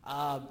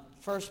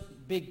 First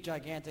big,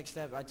 gigantic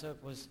step I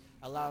took was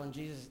allowing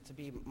Jesus to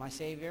be my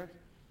Savior.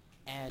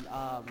 And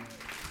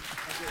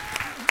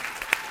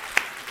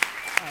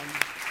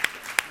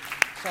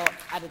so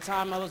at the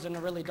time, I was in a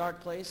really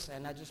dark place,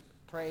 and I just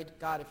prayed,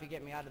 God, if you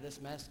get me out of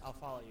this mess, I'll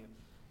follow you.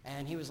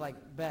 And he was like,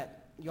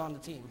 bet, you're on the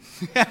team.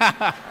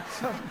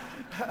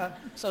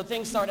 So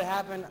things started to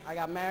happen. I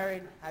got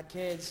married, had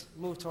kids,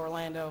 moved to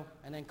Orlando,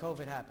 and then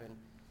COVID happened.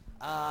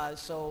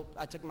 So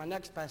I took my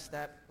next best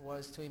step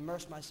was to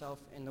immerse myself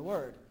in the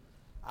Word.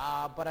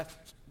 But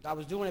I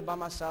was doing it by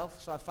myself,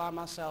 so I found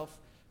myself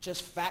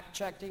just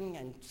fact-checking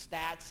and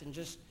stats and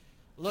just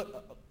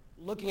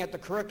looking at the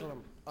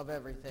curriculum of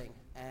everything.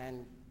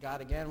 And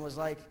God, again, was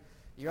like,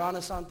 you're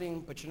onto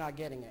something, but you're not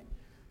getting it.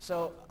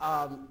 So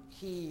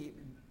he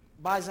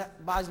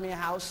buys me a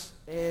house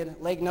in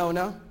Lake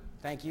Nona.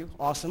 Thank you.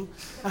 Awesome.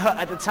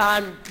 At the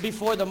time,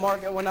 before the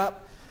market went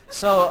up.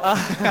 So,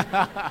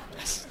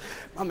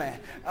 my man.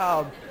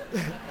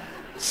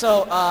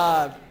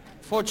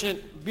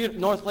 Fortunate,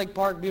 North Lake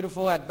Park,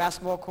 beautiful, had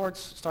basketball courts,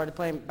 started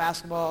playing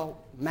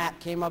basketball. Matt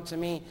came up to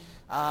me,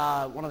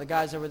 one of the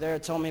guys that were there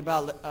told me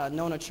about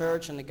Nona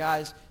Church, and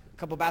a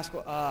couple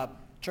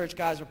church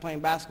guys were playing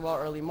basketball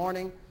early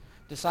morning,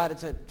 decided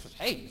to,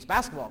 hey, it's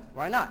basketball,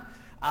 why not?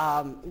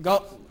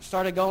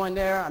 Started going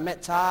there, I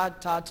met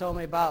Todd told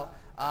me about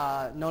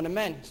Nona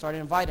Men, started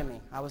inviting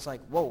me. I was like,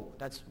 whoa,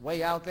 that's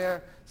way out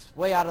there, it's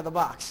way out of the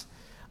box.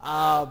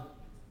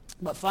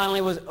 But finally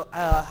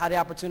had the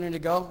opportunity to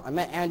go. I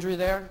met Andrew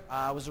there.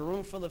 It was a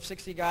room full of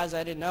 60 guys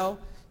I didn't know.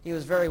 He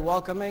was very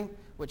welcoming,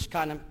 which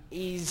kind of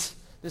eased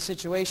the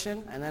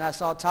situation. And then I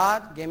saw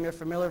Todd, gave me a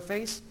familiar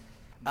face,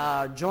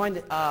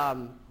 joined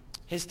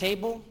his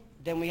table.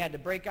 Then we had the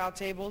breakout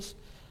tables.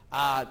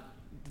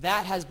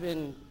 That has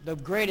been the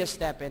greatest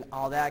step in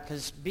all that,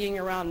 because being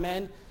around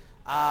men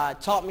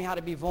taught me how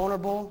to be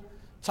vulnerable,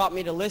 taught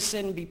me to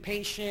listen, be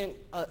patient,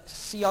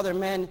 see other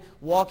men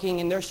walking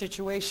in their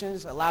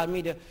situations, allowed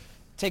me to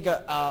take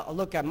a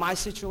look at my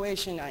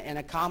situation in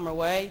a calmer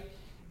way.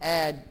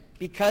 And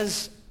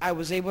because I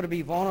was able to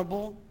be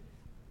vulnerable,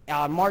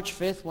 March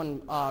 5th,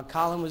 when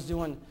Colin was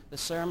doing the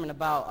sermon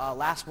about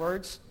last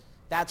words,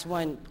 that's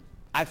when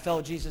I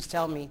felt Jesus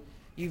tell me,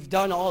 you've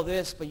done all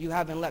this, but you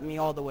haven't let me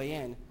all the way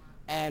in.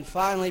 And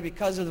finally,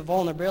 because of the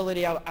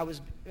vulnerability I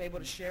was able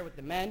to share with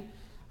the men,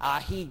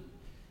 I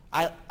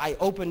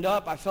opened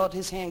up, I felt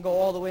his hand go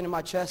all the way into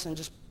my chest and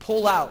just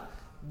pull out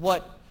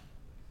what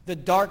the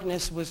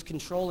darkness was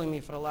controlling me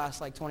for the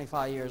last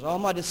 25 years. All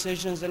my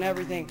decisions and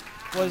everything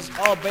was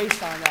all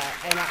based on that.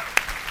 And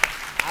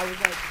I was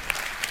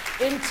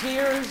in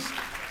tears,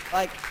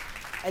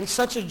 and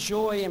such a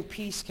joy and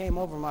peace came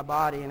over my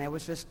body, and it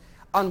was just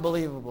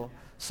unbelievable.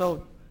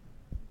 So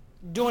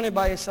doing it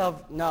by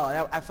yourself,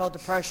 no, I felt the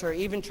pressure.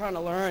 Even trying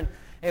to learn,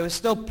 it was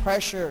still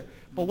pressure.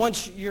 But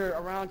once you're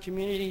around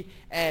community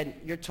and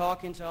you're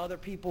talking to other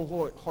people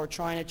who are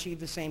trying to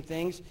achieve the same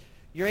things,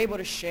 you're able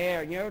to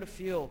share and you're able to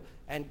feel.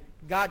 And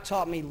God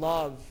taught me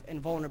love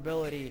and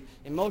vulnerability,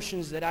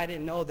 emotions that I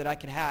didn't know that I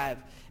could have.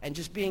 And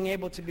just being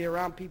able to be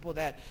around people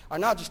that are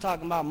not just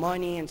talking about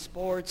money and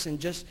sports and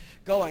just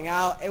going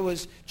out. It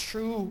was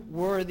true,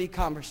 worthy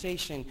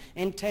conversation,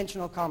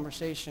 intentional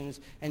conversations,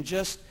 and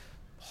just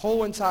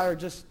whole entire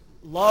just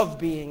love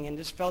being, and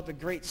just felt a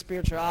great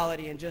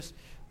spirituality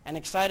and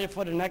excited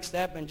for the next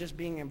step and just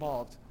being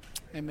involved.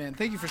 Amen.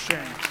 Thank you for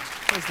sharing.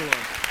 Praise the Lord.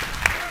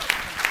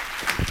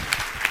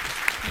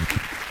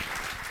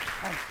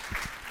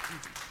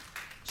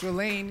 So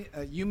Elaine,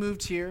 you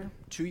moved here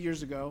 2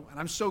 years ago, and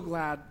I'm so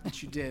glad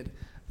that you did.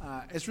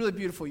 It's really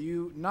beautiful.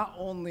 You not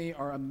only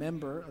are a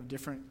member of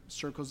different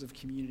circles of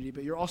community,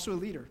 but you're also a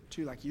leader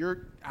too.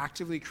 You're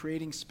actively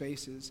creating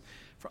spaces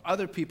for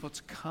other people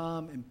to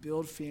come and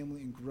build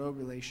family and grow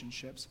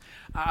relationships.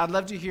 I'd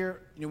love to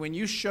hear, when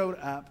you showed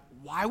up,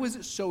 why was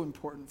it so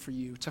important for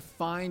you to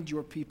find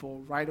your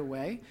people right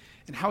away?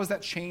 And how has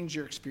that changed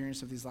your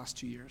experience of these last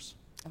 2 years?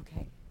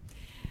 Okay.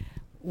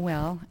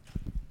 Well,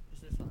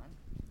 is this on?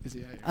 Is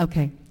it? Yeah.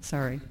 Okay,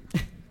 sorry.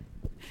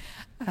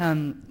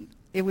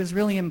 It was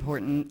really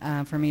important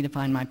for me to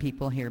find my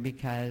people here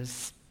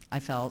because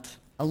I felt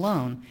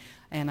alone,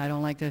 and I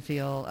don't like to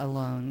feel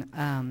alone.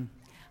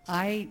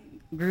 I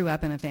grew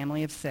up in a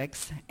family of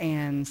 6,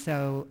 and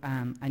so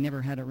I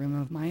never had a room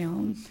of my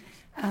own.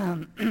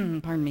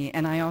 Pardon me.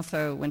 And I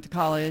also went to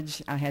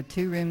college. I had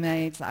 2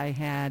 roommates. I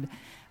had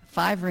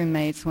 5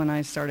 roommates when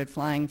I started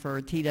flying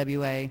for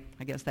TWA.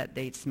 I guess that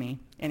dates me.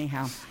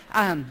 Anyhow,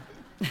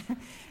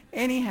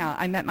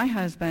 I met my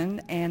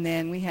husband, and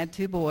then we had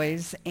 2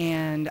 boys,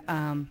 and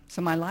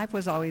so my life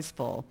was always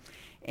full.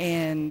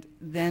 And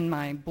then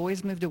my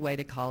boys moved away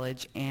to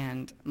college,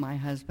 and my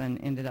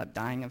husband ended up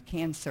dying of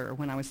cancer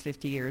when I was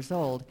 50 years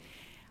old.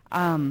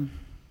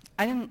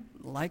 I didn't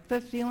like the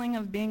feeling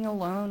of being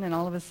alone, and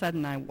all of a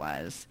sudden I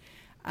was.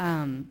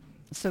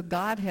 So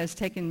God has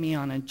taken me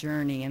on a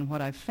journey, and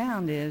what I've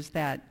found is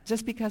that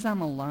just because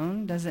I'm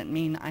alone doesn't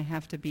mean I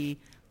have to be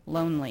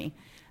lonely.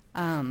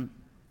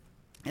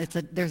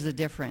 There's a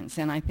difference,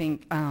 and I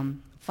think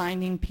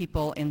finding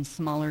people in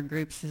smaller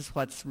groups is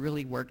what's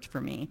really worked for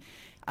me.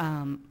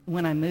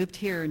 When I moved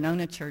here,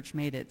 Nona Church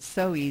made it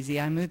so easy.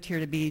 I moved here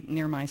to be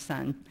near my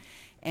son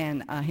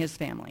and his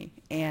family,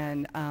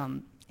 and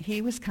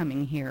he was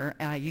coming here.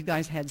 You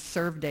guys had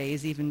serve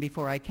days even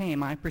before I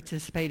came. I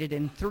participated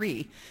in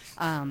 3,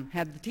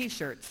 had the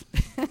T-shirts.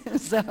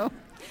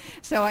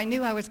 So I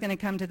knew I was going to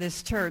come to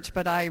this church,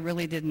 but I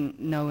really didn't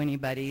know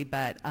anybody.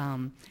 But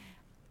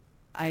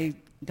I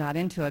got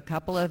into a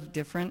couple of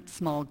different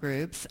small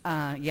groups. 2.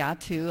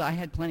 I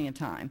had plenty of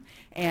time,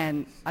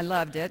 and I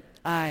loved it.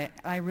 I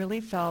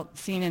really felt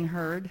seen and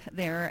heard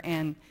there,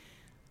 and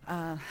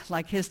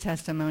like his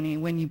testimony,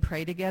 when you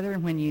pray together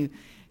and when you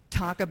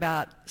talk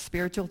about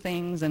spiritual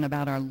things and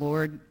about our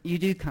Lord, you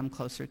do come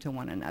closer to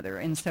one another.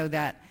 And so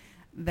that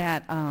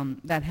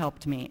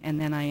helped me.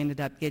 And then I ended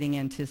up getting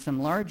into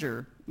some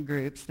larger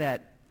groups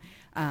that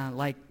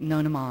like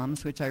Nona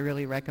Moms, which I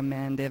really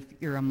recommend if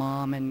you're a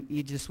mom and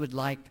you just would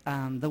like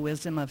the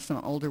wisdom of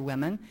some older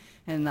women.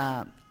 And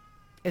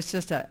it's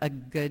just a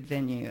good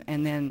venue.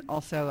 And then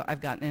also I've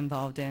gotten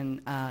involved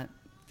in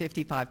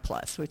 55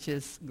 plus, which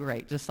is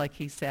great. Just like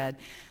he said,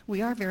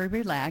 we are very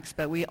relaxed,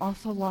 but we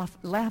also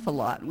laugh a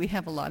lot. We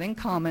have a lot in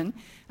common.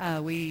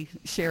 We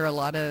share a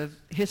lot of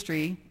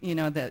history,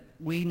 that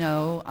we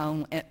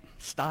know,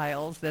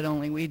 styles that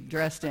only we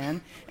dressed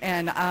in,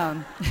 and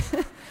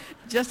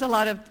just a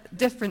lot of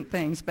different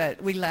things, but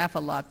we laugh a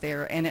lot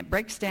there, and it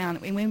breaks down.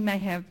 We may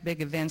have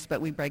big events, but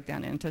we break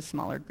down into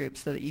smaller groups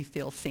so that you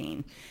feel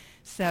seen.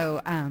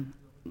 So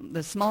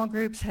the small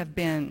groups have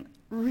been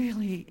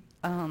really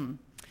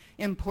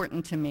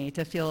important to me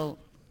to feel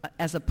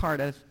as a part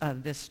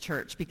of this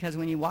church, because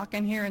when you walk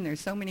in here and there's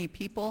so many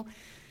people,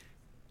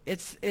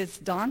 it's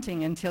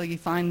daunting until you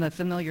find the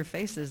familiar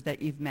faces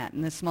that you've met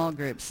in the small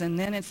groups, and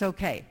then it's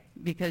okay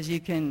because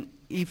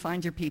you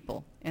find your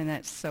people, and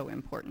that's so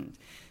important.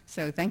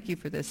 So thank you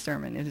for this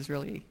sermon. It's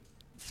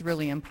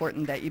really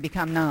important that you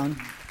become known.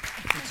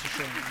 Thanks for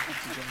sharing.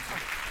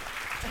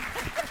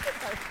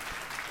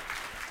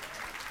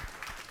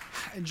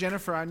 And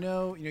Jennifer, I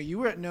know you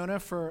were at Nona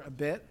for a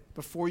bit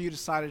before you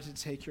decided to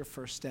take your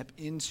first step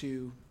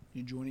into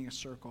joining a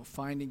circle,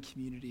 finding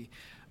community.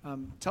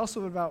 Tell us a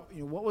little bit about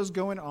what was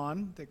going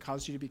on that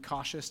caused you to be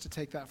cautious to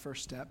take that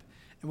first step.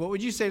 And what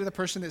would you say to the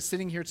person that's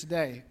sitting here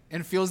today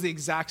and feels the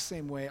exact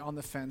same way on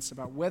the fence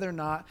about whether or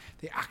not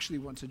they actually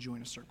want to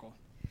join a circle?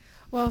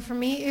 Well, for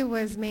me, it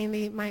was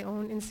mainly my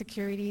own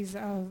insecurities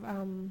of,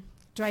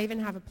 do I even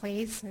have a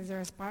place? Is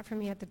there a spot for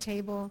me at the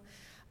table?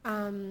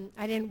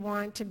 I didn't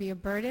want to be a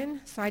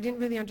burden, so I didn't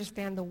really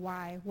understand the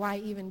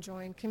why even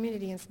join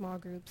community and small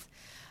groups.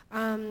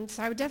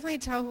 So I would definitely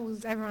tell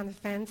who's ever on the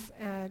fence,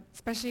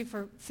 especially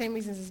for same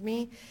reasons as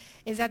me,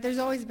 is that there's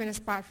always been a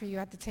spot for you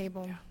at the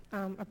table,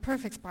 a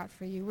perfect spot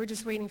for you. We're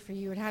just waiting for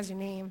you. It has your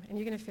name, and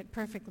you're going to fit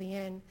perfectly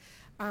in.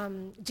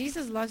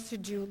 Jesus loves to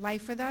do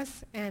life with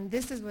us, and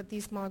this is what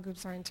these small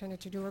groups are intended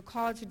to do. We're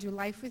called to do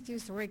life with you,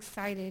 so we're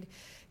excited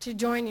to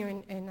join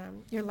you in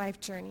your life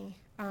journey.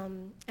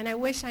 And I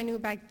wish I knew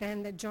back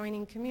then that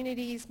joining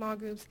communities, small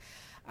groups,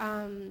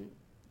 that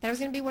was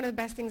going to be one of the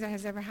best things that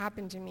has ever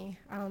happened to me.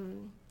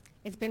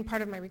 It's been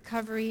part of my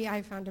recovery.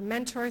 I found a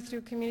mentor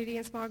through community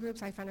and small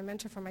groups. I found a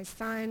mentor for my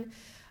son.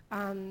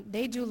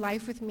 They do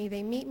life with me.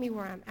 They meet me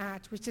where I'm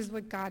at, which is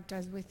what God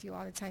does with you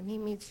all the time. He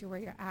meets you where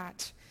you're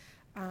at.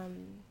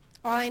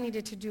 All I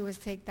needed to do was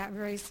take that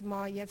very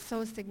small yet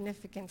so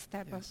significant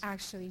step of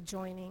actually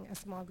joining a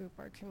small group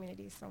or a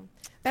community. So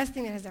best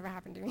thing that has ever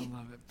happened to me. I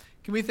love it.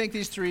 Can we thank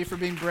these 3 for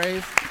being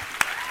brave?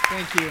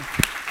 Thank you.